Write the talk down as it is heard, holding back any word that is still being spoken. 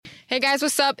Hey guys,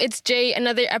 what's up? It's Jay,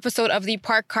 another episode of the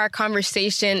Park Car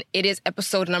Conversation. It is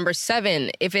episode number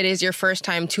 7. If it is your first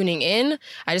time tuning in,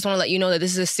 I just want to let you know that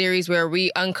this is a series where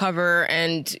we uncover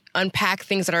and unpack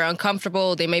things that are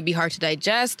uncomfortable. They may be hard to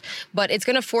digest, but it's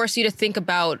going to force you to think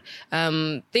about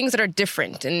things that are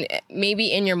different. And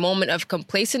maybe in your moment of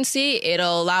complacency,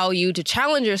 it'll allow you to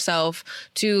challenge yourself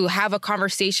to have a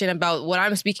conversation about what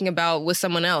I'm speaking about with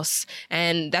someone else.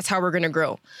 And that's how we're going to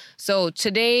grow. So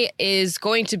today is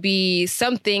going to be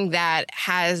something that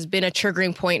has been a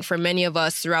triggering point for many of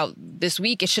us throughout this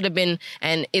week. It should have been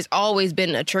and is always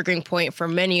been a triggering point for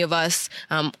many of us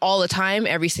all the time,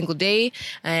 every single day.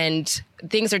 And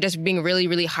things are just being really,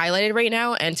 really highlighted right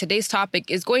now. And today's topic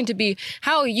is going to be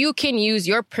how you can use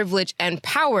your privilege and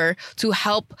power to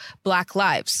help Black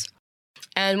lives.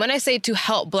 And when I say to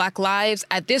help Black lives,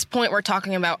 at this point, we're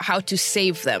talking about how to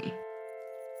save them.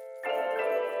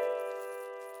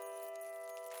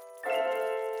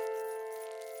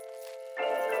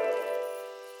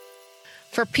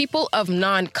 For people of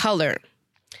non-color,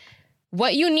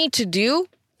 what you need to do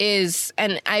is,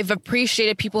 and I've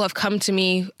appreciated people have come to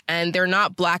me and they're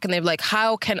not Black and they're like,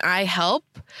 how can I help?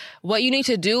 What you need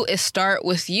to do is start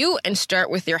with you and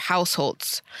start with your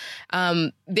households.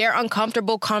 They're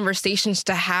uncomfortable conversations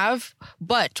to have,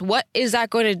 but what is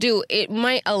that going to do? It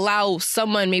might allow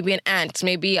someone, maybe an aunt,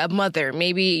 maybe a mother,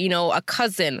 maybe, a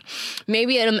cousin,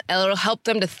 maybe it'll help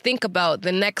them to think about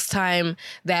the next time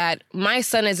that my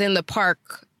son is in the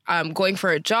park going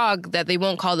for a jog, that they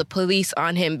won't call the police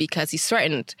on him because he's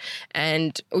threatened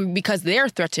and because they're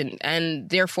threatened and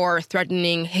therefore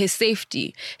threatening his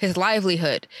safety, his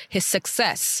livelihood, his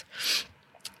success.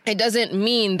 It doesn't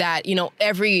mean that,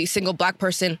 every single Black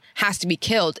person has to be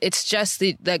killed. It's just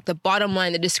the bottom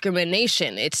line, the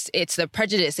discrimination. It's the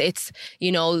prejudice. It's,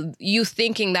 you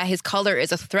thinking that his color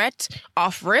is a threat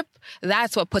off rip.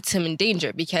 That's what puts him in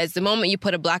danger, because the moment you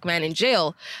put a Black man in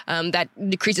jail, that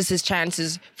decreases his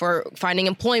chances for finding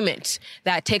employment.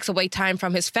 That takes away time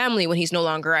from his family when he's no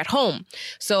longer at home.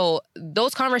 So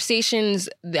those conversations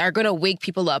are going to wake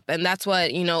people up. And that's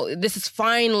what, this is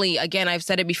finally, again, I've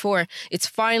said it before, it's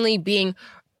finally being,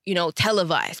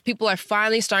 televised. People are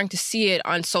finally starting to see it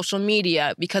on social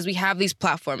media because we have these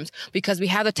platforms, because we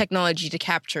have the technology to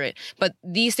capture it. But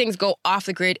these things go off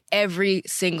the grid every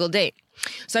single day.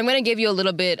 So I'm going to give you a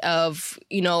little bit of,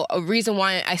 a reason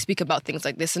why I speak about things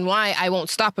like this and why I won't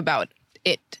stop about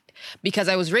it. Because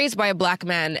I was raised by a Black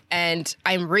man and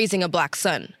I'm raising a Black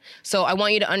son. So I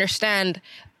want you to understand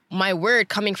my word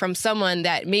coming from someone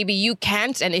that maybe you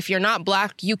can't, and if you're not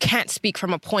Black, you can't speak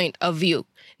from a point of view.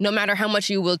 No matter how much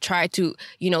you will try to,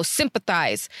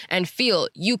 sympathize and feel,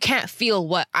 you can't feel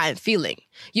what I'm feeling.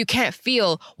 You can't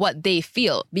feel what they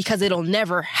feel because it'll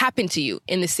never happen to you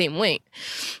in the same way.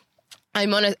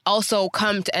 I'm going to also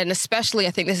come to, and especially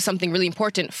I think this is something really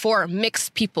important for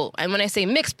mixed people. And when I say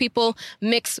mixed people,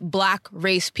 mixed Black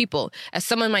race people. As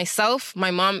someone myself,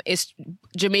 my mom is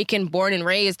Jamaican born and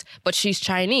raised, but she's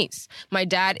Chinese. My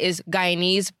dad is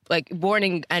Guyanese,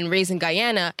 born and raised in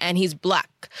Guyana, and he's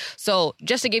Black. So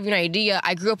just to give you an idea,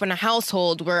 I grew up in a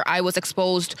household where I was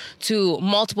exposed to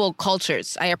multiple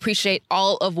cultures. I appreciate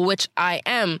all of which I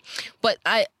am, but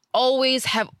I always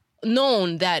have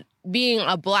known that being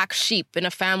a Black sheep in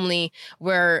a family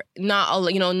where not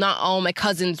all my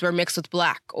cousins were mixed with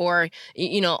Black, or,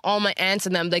 all my aunts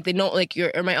and them, they don't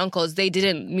or my uncles, they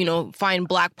didn't, find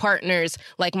Black partners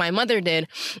like my mother did.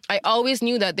 I always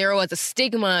knew that there was a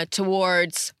stigma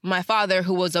towards my father,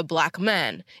 who was a Black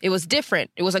man. It was different.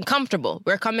 It was uncomfortable.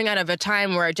 We're coming out of a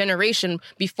time where a generation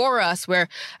before us where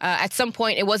at some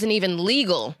point it wasn't even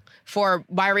legal for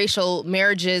biracial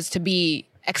marriages to be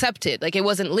accepted. It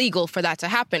wasn't legal for that to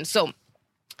happen. So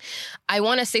I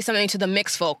want to say something to the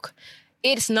mixed folk.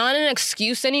 It's not an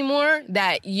excuse anymore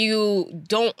that you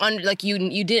don't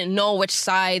you didn't know which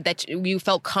side that you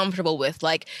felt comfortable with.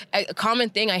 A common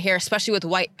thing I hear, especially with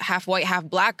white, half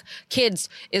Black kids,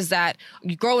 is that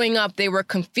growing up they were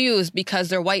confused because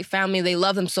their white family, they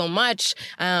love them so much,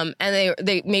 and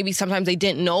they maybe sometimes they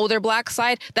didn't know their Black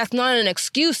side. That's not an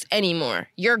excuse anymore.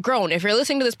 You're grown. If you're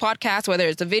listening to this podcast, whether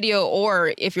it's a video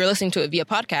or if you're listening to it via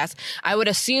podcast, I would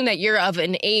assume that you're of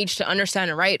an age to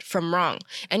understand right from wrong,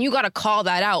 and you got to call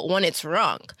that out when it's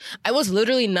wrong. I was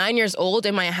literally 9 years old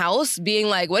in my house being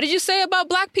like, what did you say about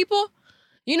Black people?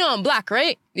 I'm Black,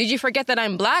 right? Did you forget that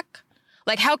I'm Black?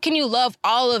 How can you love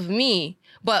all of me,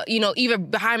 but, even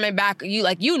behind my back,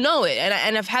 you know it.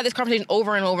 And I've had this conversation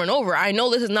over and over and over. I know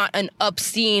this is not an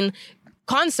obscene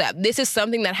concept. This is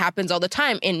something that happens all the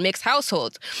time in mixed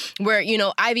households where, you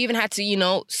know, I've even had to, you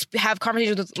know, have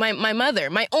conversations with my mother,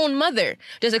 my own mother,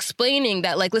 just explaining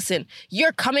that, like, listen,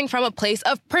 you're coming from a place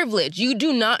of privilege. You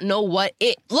do not know what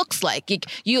it looks like.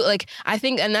 I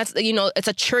think, and that's, you know, it's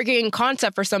a triggering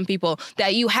concept for some people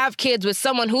that you have kids with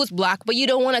someone who's Black, but you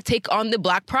don't want to take on the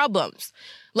Black problems.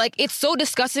 Like, it's so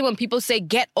disgusting when people say,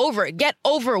 get over it. Get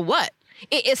over what?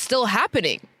 It is still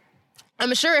happening.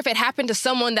 I'm sure if it happened to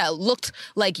someone that looked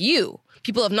like you,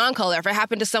 people of non-color, if it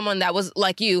happened to someone that was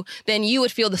like you, then you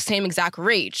would feel the same exact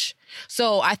rage.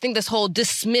 So I think this whole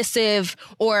dismissive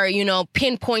or, you know,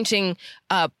 pinpointing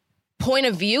point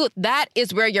of view, that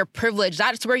is where you're privileged.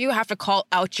 That's where you have to call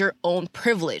out your own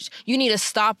privilege. You need to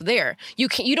stop there.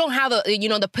 You don't have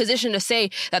the position to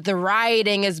say that the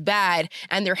rioting is bad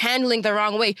and they're handling the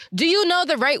wrong way. Do you know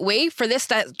the right way for this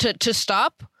to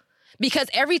stop? Because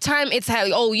every time it's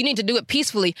you need to do it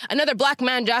peacefully. Another Black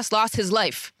man just lost his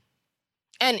life.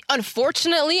 And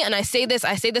unfortunately, and I say this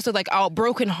with like a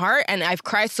broken heart, and I've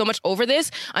cried so much over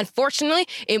this. Unfortunately,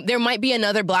 there might be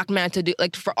another Black man to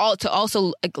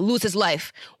also lose his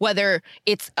life, whether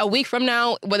it's a week from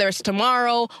now, whether it's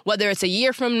tomorrow, whether it's a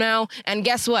year from now. And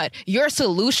guess what? Your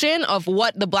solution of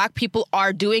what the Black people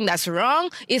are doing that's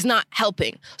wrong is not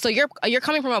helping. So you're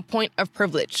coming from a point of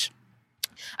privilege.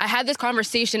 I had this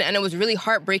conversation and it was really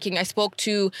heartbreaking. I spoke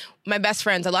to my best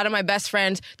friends. A lot of my best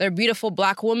friends, they're beautiful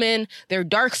Black women. They're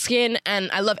dark skinned and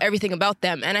I love everything about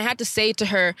them. And I had to say to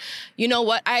her, you know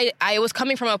what? I was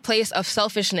coming from a place of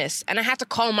selfishness and I had to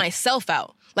call myself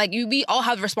out. Like, we all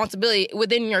have responsibility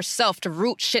within yourself to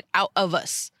root shit out of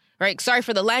us. Right? Sorry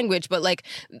for the language, but like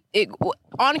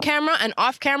on camera and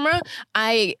off camera,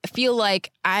 I feel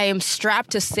like I am strapped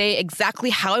to say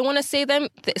exactly how I want to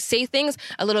say things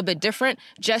a little bit different,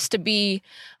 just to be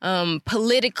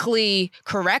politically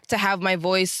correct, to have my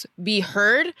voice be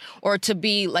heard or to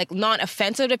be like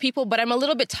non-offensive to people. But I'm a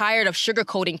little bit tired of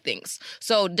sugarcoating things.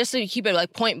 So just to keep it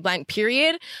like point blank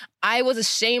period, I was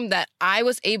ashamed that I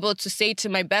was able to say to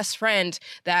my best friend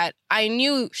that I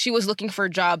knew she was looking for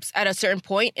jobs at a certain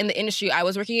point in the industry I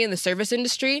was working in, the service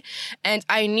industry, and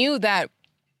I knew that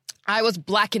I was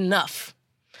Black enough.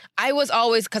 I was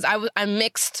always, because I'm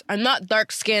mixed, I'm not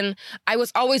dark skinned, I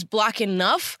was always Black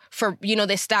enough for, you know,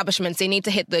 the establishments. They need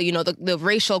to hit the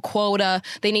racial quota.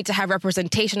 They need to have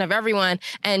representation of everyone.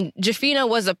 And Jafina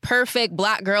was a perfect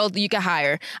Black girl you could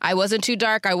hire. I wasn't too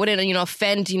dark. I wouldn't,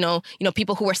 offend,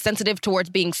 people who were sensitive towards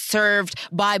being served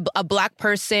by a Black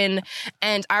person.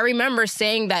 And I remember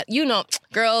saying that,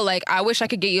 girl, like, I wish I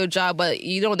could get you a job, but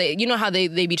how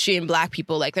they be treating Black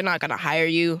people. Like, they're not going to hire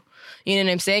you. You know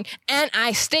what I'm saying? And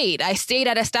I stayed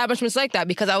at establishments like that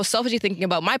because I was selfishly thinking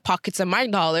about my pockets and my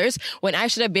dollars when I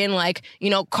should have been like,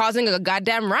 causing a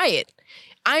goddamn riot.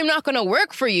 I'm not going to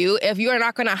work for you if you are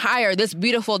not going to hire this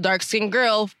beautiful dark-skinned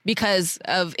girl because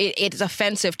of it's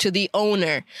offensive to the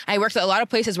owner. I worked at a lot of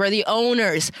places where the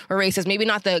owners were racist, maybe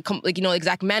not the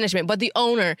exact management, but the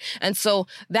owner. And so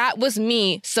that was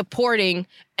me supporting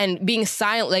and being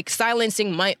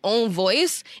silencing my own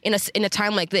voice in a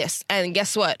time like this. And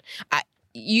guess what?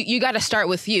 You got to start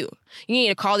with you. You need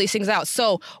to call these things out.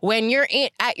 So when you're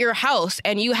at your house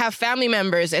and you have family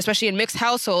members, especially in mixed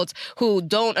households, who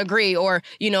don't agree or,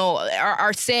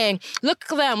 are saying, look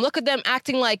at them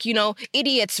acting like,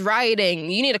 idiots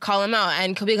rioting, you need to call them out.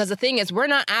 And because the thing is, we're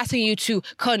not asking you to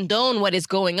condone what is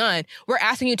going on. We're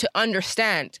asking you to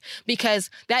understand, because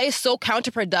that is so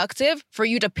counterproductive for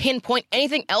you to pinpoint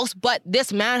anything else but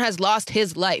this man has lost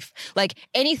his life. Like,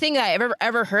 anything that I've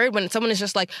ever heard when someone is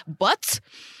just like, but...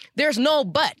 There's no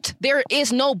but. There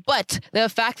is no but. The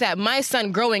fact that my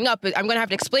son growing up, I'm going to have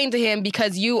to explain to him,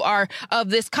 because you are of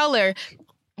this color,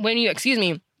 when you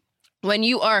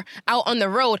are out on the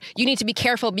road, you need to be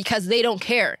careful because they don't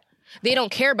care. They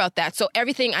don't care about that. So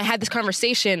everything, I had this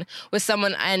conversation with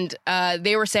someone and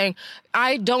they were saying,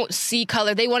 I don't see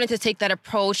color. They wanted to take that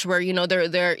approach where,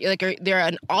 they're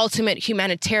an ultimate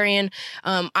humanitarian.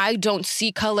 I don't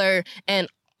see color and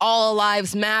all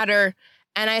lives matter.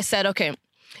 And I said, okay,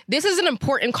 this is an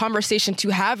important conversation to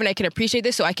have, and I can appreciate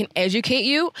this so I can educate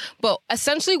you. But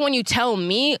essentially, when you tell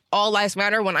me all lives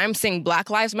matter, when I'm saying Black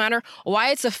lives matter,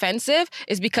 why it's offensive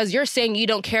is because you're saying you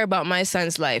don't care about my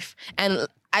son's life. And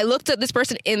I looked at this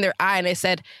person in their eye and I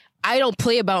said, I don't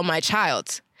play about my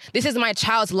child. This is my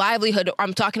child's livelihood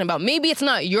I'm talking about. Maybe it's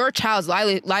not your child's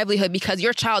livelihood because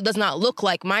your child does not look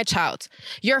like my child.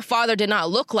 Your father did not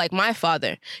look like my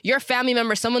father. Your family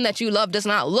member, someone that you love, does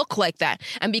not look like that.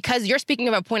 And because you're speaking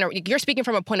from a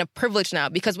point of privilege now,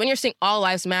 because when you're saying all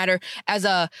lives matter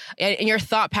and your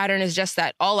thought pattern is just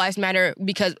that all lives matter,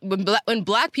 because when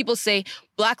Black people say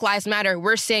Black Lives Matter,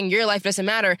 we're saying your life doesn't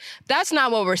matter. That's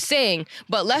not what we're saying.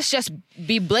 But let's just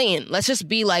be blatant. Let's just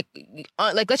be like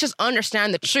let's just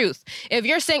understand the truth. If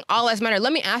you're saying all lives matter,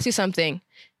 let me ask you something.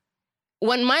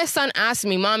 When my son asked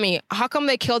me, Mommy, how come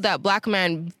they killed that black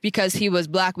man because he was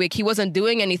black? He wasn't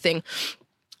doing anything.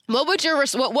 What would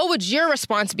your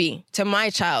response be to my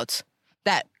child?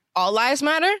 That all lives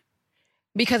matter?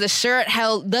 Because it sure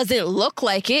hell doesn't look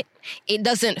like it. It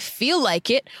doesn't feel like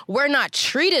it. We're not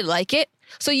treated like it.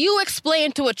 So you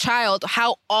explain to a child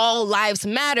how all lives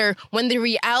matter when the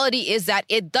reality is that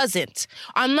it doesn't.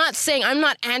 I'm not saying I'm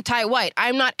not anti-white.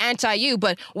 I'm not anti-you.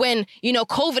 But when,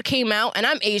 COVID came out and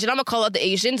I'm Asian, I'm going to call out the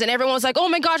Asians and everyone's like, oh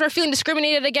my gosh, we're feeling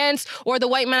discriminated against. Or the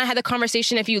white man, I had the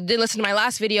conversation. If you did listen to my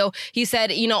last video, he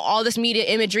said, all this media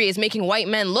imagery is making white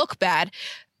men look bad.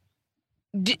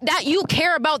 That you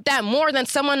care about that more than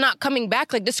someone not coming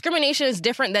back. Like, discrimination is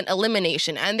different than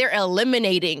elimination, and they're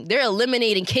eliminating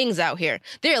kings out here.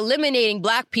 They're eliminating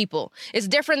black people. It's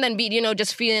different than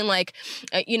just feeling like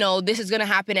this is gonna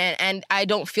happen and I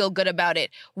don't feel good about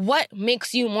it. What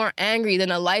makes you more angry than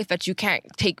a life that you can't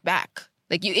take back?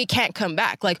 Like, it can't come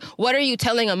back. Like, what are you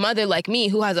telling a mother like me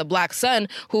who has a black son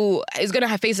who is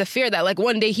gonna face a fear that like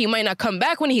one day he might not come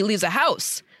back when he leaves the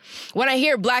house? When I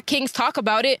hear Black Kings talk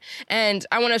about it, and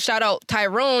I want to shout out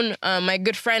Tyrone, my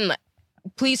good friend,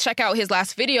 please check out his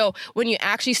last video when you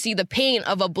actually see the pain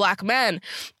of a black man.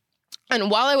 And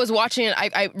while I was watching it,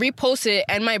 I reposted it,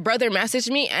 and my brother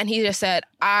messaged me, and he just said,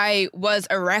 I was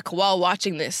a wreck while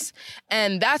watching this.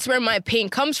 And that's where my pain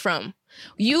comes from.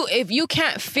 If you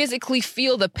can't physically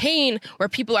feel the pain where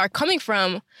people are coming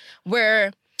from,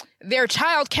 where their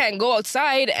child can't go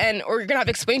outside or you're gonna have to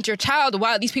explain to your child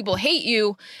why these people hate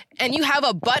you, and you have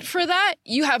a but for that,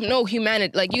 you have no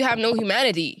humanity. Like, you have no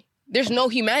humanity. There's no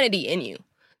humanity in you.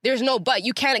 There's no but.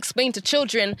 You can't explain to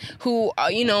children who,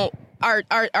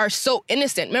 are so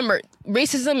innocent. Remember,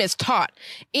 racism is taught.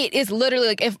 It is literally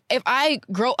like, if I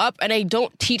grow up and I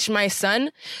don't teach my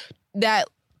son that,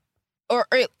 or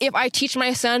if I teach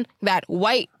my son that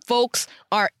white folks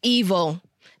are evil,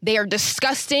 they are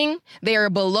disgusting. They are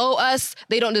below us.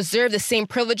 They don't deserve the same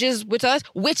privileges with us,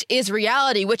 which is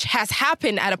reality, which has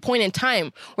happened at a point in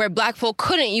time where black folk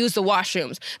couldn't use the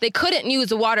washrooms. They couldn't use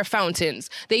the water fountains.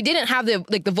 They didn't have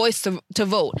the voice to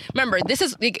vote. Remember, this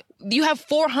is you have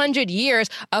 400 years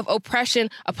of oppression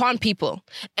upon people.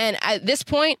 And at this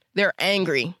point, they're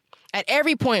angry. At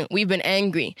every point, we've been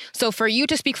angry. So for you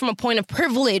to speak from a point of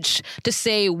privilege to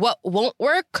say what won't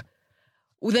work,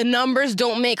 the numbers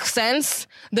don't make sense,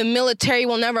 the military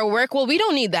will never work. Well, we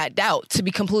don't need that doubt, to be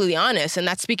completely honest. And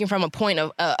that's speaking from a point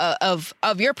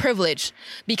of your privilege.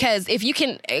 Because if you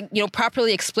can,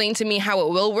 properly explain to me how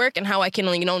it will work and how I can,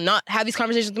 not have these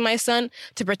conversations with my son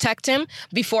to protect him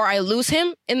before I lose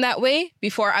him in that way,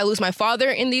 before I lose my father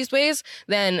in these ways,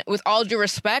 then with all due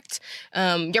respect,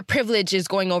 your privilege is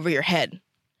going over your head.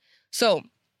 So,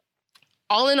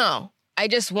 all in all, I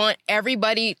just want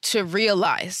everybody to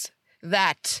realize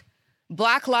that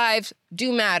Black lives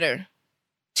do matter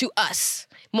to us.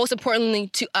 Most importantly,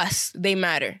 to us, they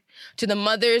matter. To the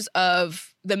mothers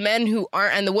of the men who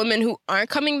aren't and the women who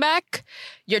aren't coming back,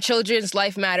 your children's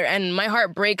life matter. And my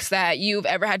heart breaks that you've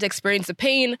ever had to experience the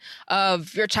pain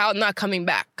of your child not coming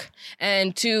back.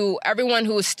 And to everyone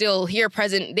who is still here,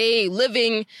 present day,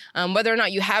 living, whether or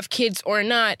not you have kids or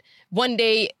not, one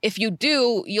day, if you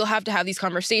do, you'll have to have these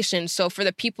conversations. So for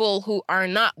the people who are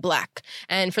not Black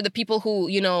and for the people who,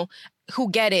 who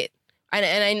get it,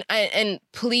 and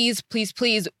please, please,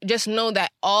 please just know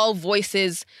that all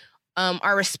voices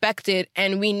are respected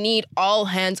and we need all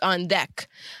hands on deck.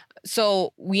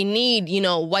 So we need,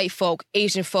 white folk,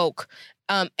 Asian folk,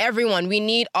 everyone. We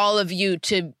need all of you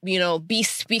to, be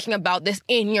speaking about this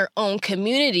in your own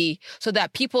community so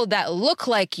that people that look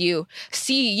like you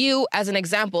see you as an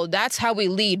example. That's how we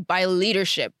lead, by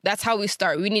leadership. That's how we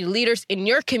start. We need leaders in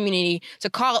your community to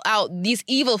call out these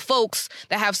evil folks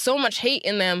that have so much hate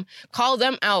in them. Call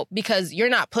them out because you're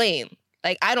not playing.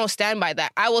 Like, I don't stand by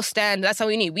that. I will stand. That's how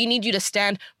we need. We need you to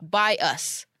stand by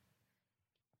us.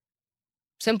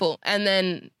 Simple. And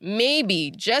then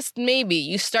maybe, just maybe,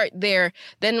 you start there,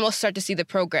 then we'll start to see the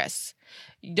progress.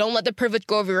 You don't let the privilege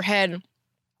go over your head.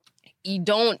 You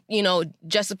don't,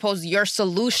 just suppose your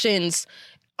solutions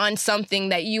on something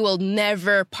that you will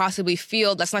never possibly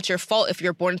feel. That's not your fault if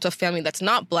you're born into a family that's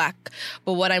not Black.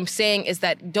 But what I'm saying is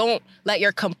that don't let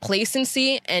your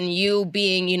complacency and you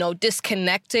being,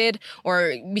 disconnected,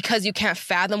 or because you can't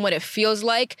fathom what it feels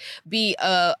like, be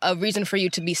a reason for you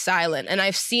to be silent. And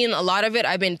I've seen a lot of it.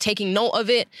 I've been taking note of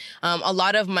it. A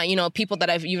lot of my, people that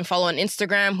I've even follow on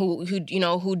Instagram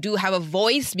who do have a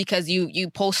voice, because you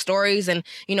post stories and,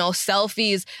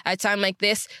 selfies at a time like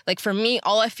this. Like, for me,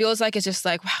 all I feel is like, it's just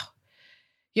like, wow,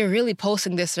 you're really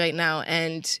posting this right now.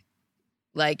 And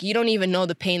like, you don't even know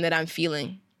the pain that I'm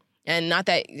feeling. And not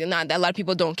that a lot of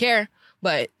people don't care,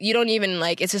 but you don't even,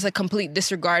 like, it's just a complete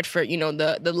disregard for,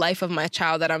 the life of my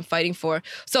child that I'm fighting for.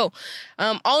 So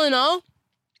all in all,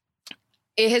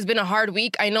 it has been a hard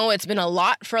week. I know it's been a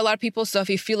lot for a lot of people. So if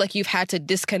you feel like you've had to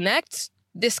disconnect,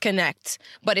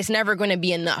 but it's never going to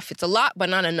be enough. It's a lot, but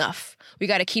not enough. We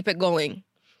got to keep it going.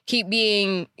 Keep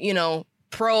being,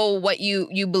 pro what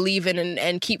you believe in,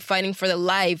 and keep fighting for the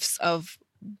lives of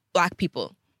Black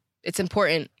people. It's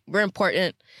important. We're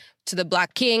important to the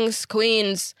Black kings,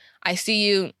 queens. I see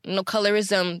you. No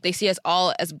colorism. They see us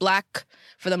all as Black.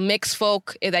 For the mixed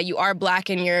folk, that you are Black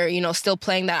and you're, still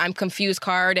playing that I'm confused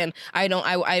card, and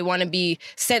I want to be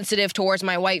sensitive towards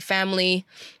my white family.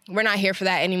 We're not here for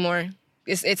that anymore.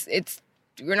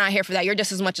 We're not here for that. You're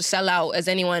just as much a sellout as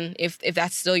anyone, if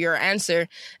that's still your answer.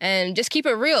 And just keep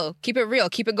it real. Keep it real.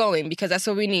 Keep it going, because that's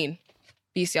what we need.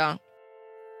 Peace, y'all.